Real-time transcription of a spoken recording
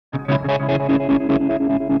G'day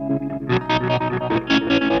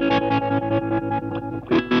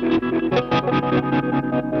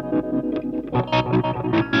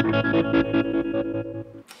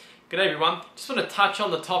everyone, just want to touch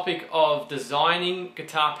on the topic of designing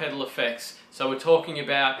guitar pedal effects. So we're talking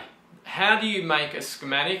about how do you make a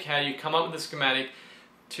schematic, how do you come up with a schematic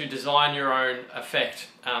to design your own effect.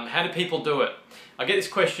 How do people do it? I get this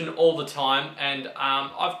question all the time, and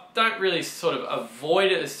I don't really sort of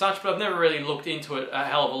avoid it as such, but I've never really looked into it a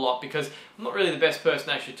hell of a lot because I'm not really the best person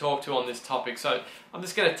to actually talk to on this topic. So I'm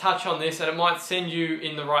just going to touch on this, and it might send you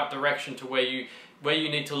in the right direction to where you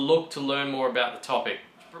need to look to learn more about the topic.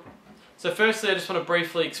 So firstly, I just want to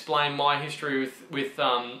briefly explain my history with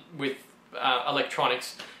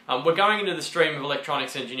electronics. We're going into the stream of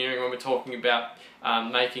electronics engineering when we're talking about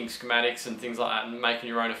making schematics and things like that and making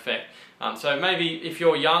your own effect. So maybe if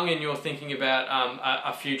you're young and you're thinking about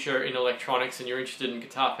a future in electronics and you're interested in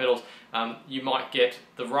guitar pedals, you might get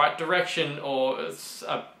the right direction or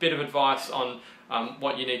a bit of advice on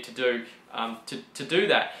what you need to do to do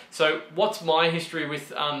that. So what's my history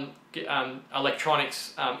with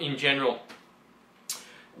electronics in general?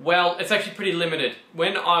 Well, it's actually pretty limited.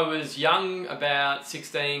 When I was young, about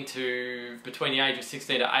 16 to between the age of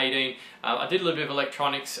 16 to 18, I did a little bit of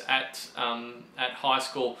electronics at high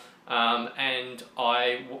school, and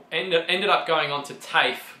I ended up going on to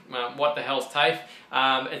TAFE. What the hell's TAFE?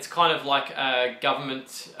 It's kind of like a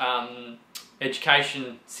government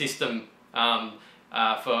education system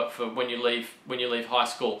for when you leave high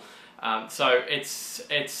school. So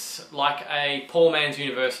it's like a poor man's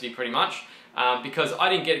university pretty much, because I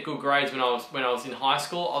didn't get good grades when I was in high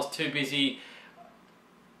school. I was too busy,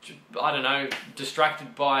 I don't know,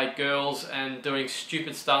 distracted by girls and doing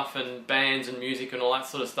stupid stuff and bands and music and all that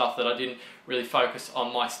sort of stuff, that I didn't really focus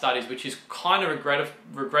on my studies, which is kind of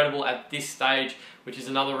regrettable at this stage, which is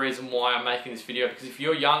another reason why I'm making this video. Because if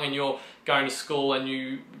you're young and you're going to school and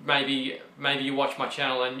you maybe you watch my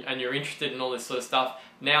channel and you're interested in all this sort of stuff,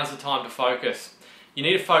 now's the time to focus. You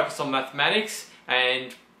need to focus on mathematics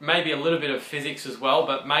and maybe a little bit of physics as well,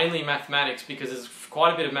 but mainly mathematics, because there's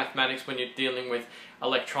quite a bit of mathematics when you're dealing with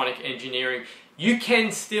electronic engineering. You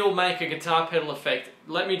can still make a guitar pedal effect,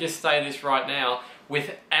 let me just say this right now,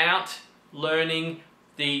 without learning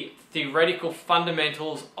the theoretical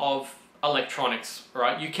fundamentals of electronics,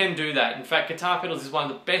 right? You can do that. In fact, guitar pedals is one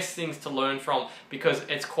of the best things to learn from because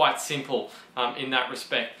it's quite simple in that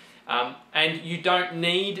respect. And you don't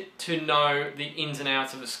need to know the ins and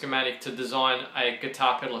outs of a schematic to design a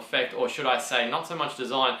guitar pedal effect, or should I say, not so much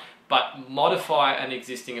design, but modify an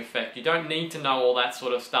existing effect. You don't need to know all that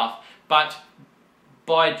sort of stuff, but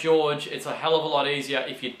by George, it's a hell of a lot easier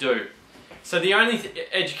if you do. So the only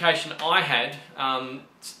education I had,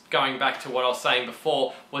 going back to what I was saying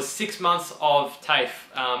before, was 6 months of TAFE,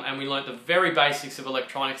 and we learnt the very basics of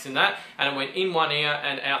electronics in that, and it went in one ear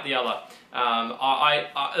and out the other.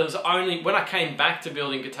 It was only when I came back to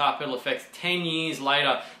building guitar pedal effects 10 years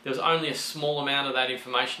later, there was only a small amount of that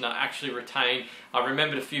information I actually retained. I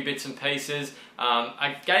remembered a few bits and pieces.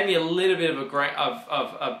 It gave me a little bit of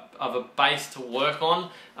a base to work on,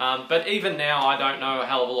 but even now I don't know a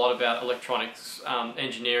hell of a lot about electronics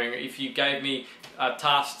engineering. If you gave me a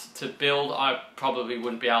task to build, I probably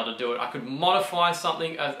wouldn't be able to do it. I could modify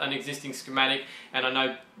something, an existing schematic, and I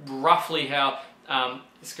know roughly how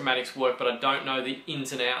schematics work, but I don't know the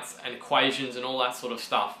ins and outs and equations and all that sort of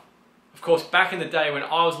stuff. Of course, back in the day when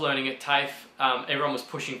I was learning at TAFE, everyone was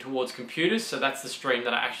pushing towards computers, so that's the stream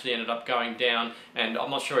that I actually ended up going down, and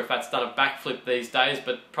I'm not sure if that's done a backflip these days,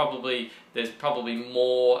 but there's probably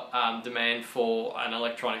more demand for an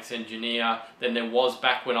electronics engineer than there was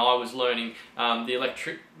back when I was learning. The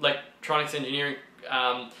electronics engineering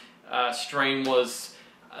stream was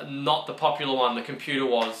not the popular one. The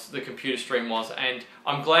computer stream was, and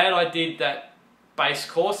I'm glad I did that base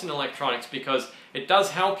course in electronics, because it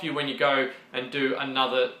does help you when you go and do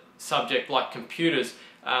another subject like computers.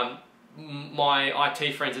 My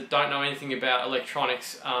IT friends that don't know anything about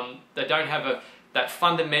electronics, they don't have that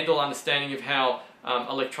fundamental understanding of how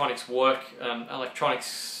electronics work.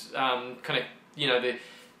 Electronics kind of, you know,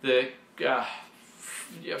 the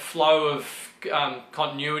flow of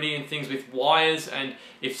continuity and things with wires, and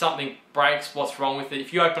if something breaks, what's wrong with it.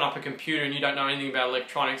 If you open up a computer and you don't know anything about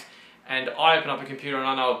electronics, and I open up a computer and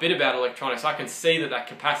I know a bit about electronics, I can see that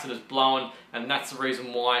capacitor's blown, and that's the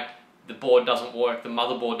reason why the board doesn't work, the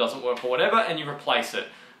motherboard doesn't work, or whatever, and you replace it.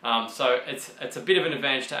 So it's a bit of an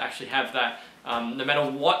advantage to actually have that, no matter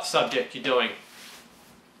what subject you're doing.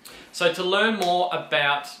 So to learn more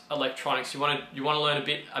about electronics, you want to learn a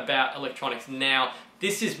bit about electronics now.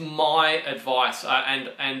 This is my advice,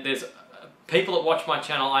 and there's people that watch my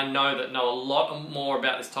channel, I know that know a lot more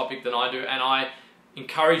about this topic than I do, and I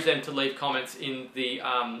encourage them to leave comments in the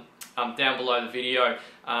down below the video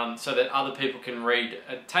so that other people can read.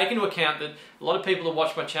 Take into account that a lot of people that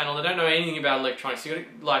watch my channel, they don't know anything about electronics.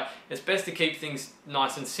 It's best to keep things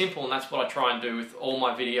nice and simple, and that's what I try and do with all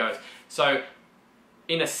my videos. So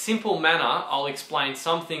in a simple manner, I'll explain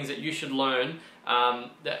some things that you should learn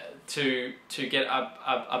to get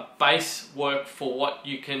a base work for what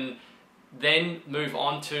you can then move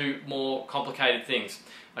on to more complicated things.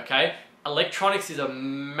 Okay, electronics is a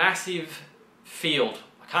massive field.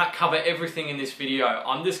 I can't cover everything in this video.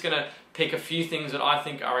 I'm just going to pick a few things that I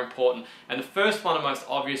think are important. And the first one, the most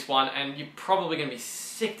obvious one, and you're probably going to be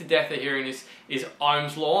sick to death of hearing this, is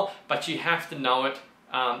Ohm's law, but you have to know it.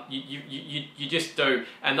 You just do.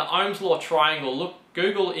 And the Ohm's law triangle, look,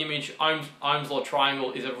 Google image Ohm's law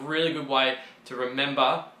triangle is a really good way to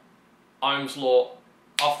remember Ohm's law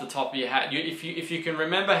off the top of your head. If you can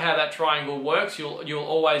remember how that triangle works, you'll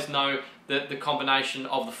always know the combination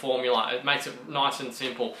of the formula. It makes it nice and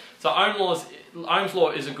simple. So Ohm's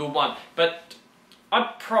law is a good one, but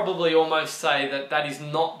I'd probably almost say that is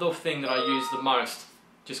not the thing that I use the most.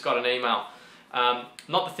 Just got an email.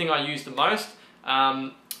 Not the thing I use the most.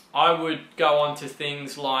 I would go on to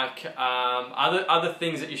things like other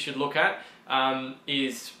things that you should look at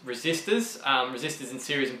is resistors, resistors in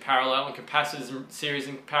series and parallel, and capacitors in series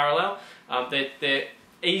and parallel. They're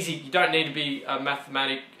easy. You don't need to be a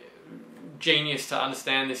mathematic genius to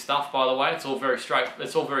understand this stuff, by the way. It's all very straight.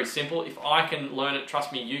 It's all very simple. If I can learn it,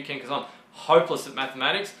 trust me, you can, because I'm hopeless at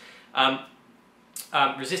mathematics.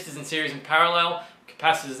 Resistors in series and parallel,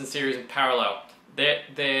 capacitors in series and parallel.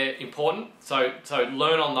 They're important, so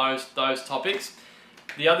learn on those topics.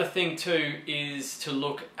 The other thing too is to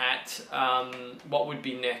look at what would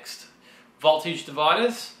be next. Voltage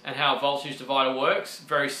dividers and how a voltage divider works.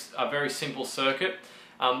 A very simple circuit.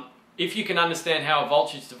 If you can understand how a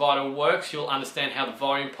voltage divider works, you'll understand how the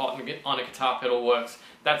volume pot on a guitar pedal works.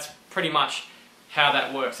 That's pretty much how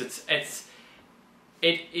that works. It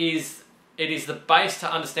is the base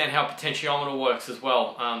to understand how a potentiometer works as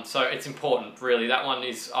well. So it's important, really. That one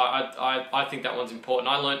is, I think that one's important.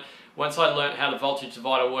 Once I learned how the voltage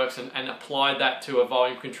divider works and applied that to a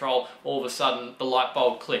volume control, all of a sudden the light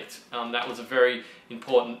bulb clicked. That was a very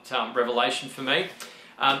important revelation for me.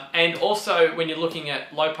 And also, when you're looking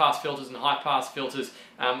at low-pass filters and high-pass filters,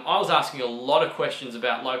 I was asking a lot of questions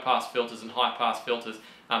about low-pass filters and high-pass filters.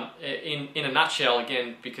 In a nutshell,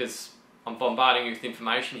 again, because I'm bombarding you with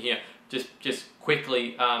information here, just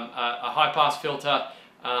quickly, a high-pass filter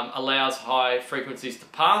allows high frequencies to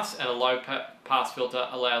pass, and a low-pass filter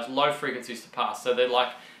allows low frequencies to pass. So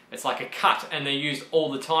it's like a cut, and they're used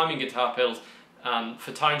all the time in guitar pedals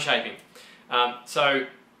for tone shaping. So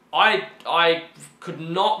I could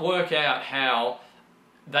not work out how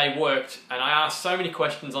they worked, and I asked so many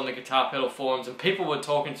questions on the guitar pedal forums, and people were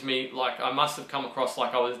talking to me like I must have come across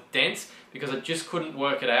like I was dense, because I just couldn't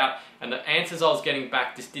work it out, and the answers I was getting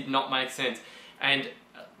back just did not make sense. And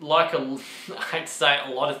like I hate to say it,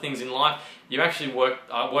 a lot of things in life,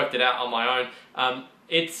 I worked it out on my own.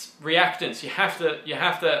 It's reactance. You have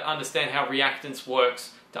to understand how reactance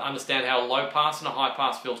works to understand how a low pass and a high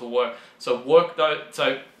pass filter work. So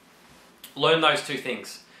learn those two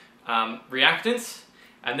things, reactance,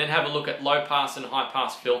 and then have a look at low pass and high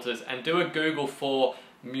pass filters, and do a Google for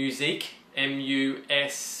Musique,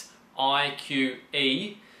 M-U-S-I-Q-E,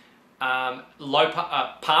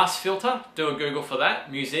 pass filter. Do a Google for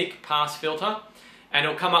that, Musique pass filter, and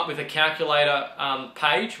it'll come up with a calculator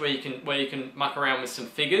page where you can muck around with some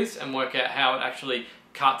figures and work out how it actually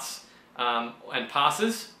cuts and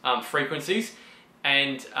passes frequencies.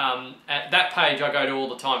 And at that page I go to all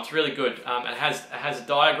the time. It's really good. It has a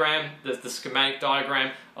diagram, the schematic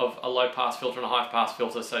diagram of a low pass filter and a high pass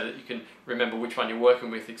filter, so that you can remember which one you're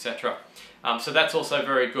working with, etc. So that's also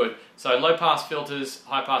very good. So low pass filters,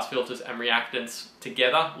 high pass filters, and reactance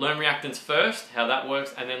together. Learn reactance first, how that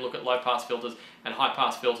works, and then look at low pass filters and high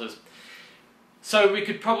pass filters. So we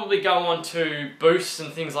could probably go on to boosts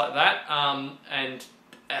and things like that, and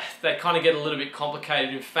they kind of get a little bit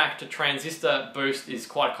complicated. In fact, a transistor boost is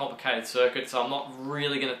quite a complicated circuit, so I'm not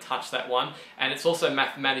really going to touch that one. And it's also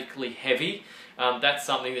mathematically heavy. That's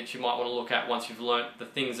something that you might want to look at once you've learnt the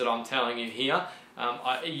things that I'm telling you here.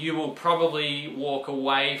 You will probably walk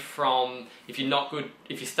away from, if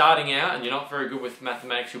you're starting out and you're not very good with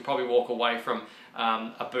mathematics, you'll probably walk away from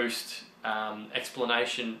a boost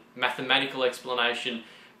explanation, mathematical explanation,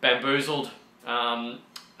 bamboozled.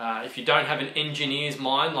 If you don't have an engineer's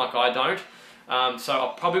mind like I don't, so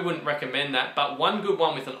I probably wouldn't recommend that. But one good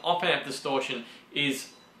one with an op-amp distortion is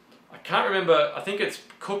I can't remember, I think it's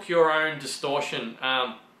Cook Your Own Distortion.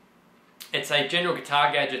 It's a General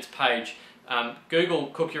Guitar Gadgets page. Google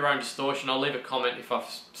Cook Your Own Distortion. I'll leave a comment if I've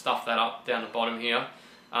stuffed that up down the bottom here.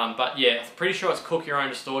 But yeah, I'm pretty sure it's Cook Your Own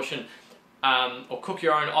Distortion, or Cook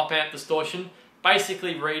Your Own Op-Amp Distortion.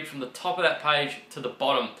 Basically read from the top of that page to the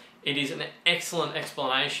bottom. It is an excellent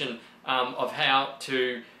explanation of how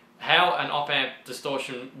an op-amp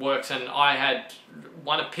distortion works, and I had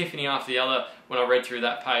one epiphany after the other when I read through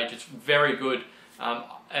that page. It's very good.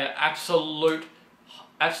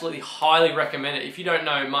 Absolutely highly recommend it. If you don't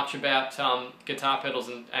know much about guitar pedals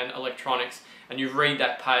and electronics, and you read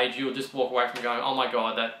that page, you'll just walk away from going, oh my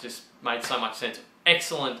god, that just made so much sense.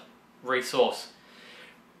 Excellent resource.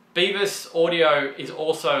 Beavis Audio is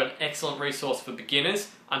also an excellent resource for beginners.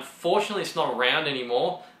 Unfortunately, it's not around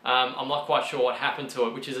anymore. I'm not quite sure what happened to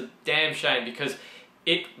it, which is a damn shame because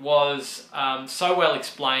it was so well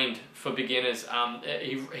explained for beginners.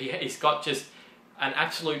 He's got just an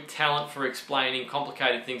absolute talent for explaining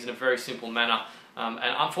complicated things in a very simple manner. And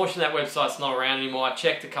unfortunately, that website's not around anymore. I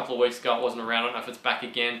checked a couple of weeks ago, it wasn't around. I don't know if it's back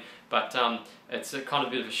again, but it's a kind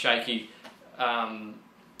of bit of a shaky.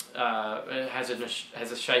 It has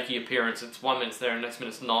a shaky appearance. It's 1 minute it's there and next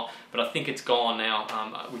minute it's not. But I think it's gone now,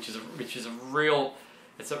 which is a real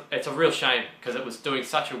shame because it was doing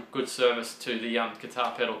such a good service to the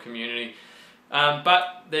guitar pedal community.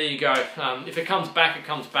 But there you go. If it comes back, it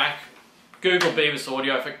comes back. Google Beavis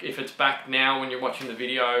Audio. If it's back now when you're watching the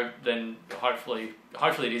video, then hopefully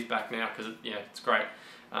it is back now because yeah, it's great.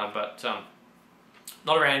 But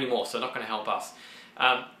not around anymore, so not going to help us.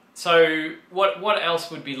 So what else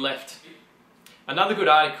would be left? Another good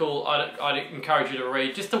article I'd encourage you to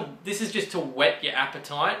read. This is just to whet your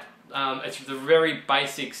appetite. It's the very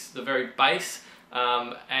basics, the very base,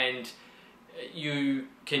 and you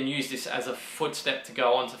can use this as a footstep to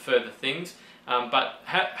go on to further things. But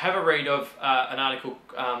have a read of an article.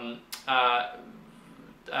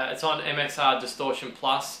 It's on MXR Distortion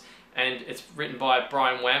Plus, and it's written by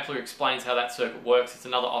Brian Wampler, who explains how that circuit works. It's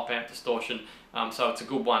another op-amp distortion, so it's a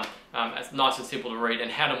good one. It's nice and simple to read, and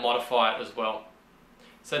how to modify it as well.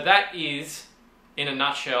 So that is, in a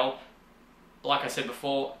nutshell, like I said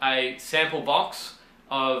before, a sample box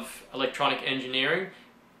of electronic engineering.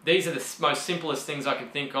 These are the most simplest things I can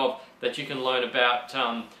think of that you can learn about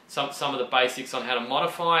some of the basics on how to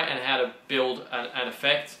modify and how to build an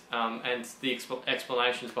effect, and the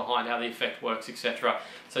explanations behind how the effect works, etc.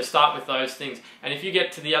 So start with those things, and if you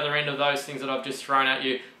get to the other end of those things that I've just thrown at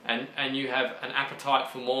you and you have an appetite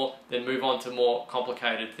for more, then move on to more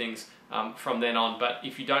complicated things from then on. But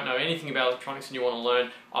if you don't know anything about electronics and you want to learn,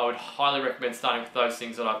 I would highly recommend starting with those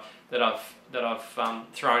things that I've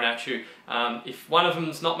thrown at you. If one of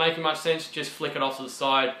them's not making much sense, just flick it off to the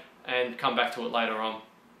side and come back to it later on.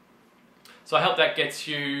 So I hope that gets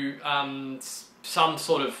you some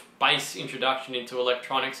sort of base introduction into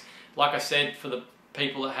electronics. Like I said, for the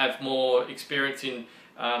people that have more experience in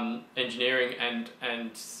engineering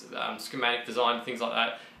and schematic design, things like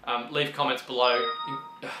that, leave comments below.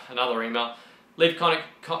 Another email. Leave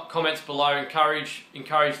comments below. Encourage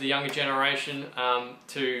the younger generation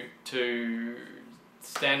to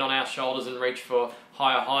stand on our shoulders and reach for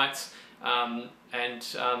higher heights.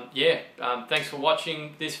 Thanks for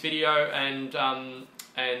watching this video, and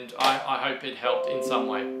I hope it helped in some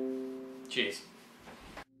way. Cheers.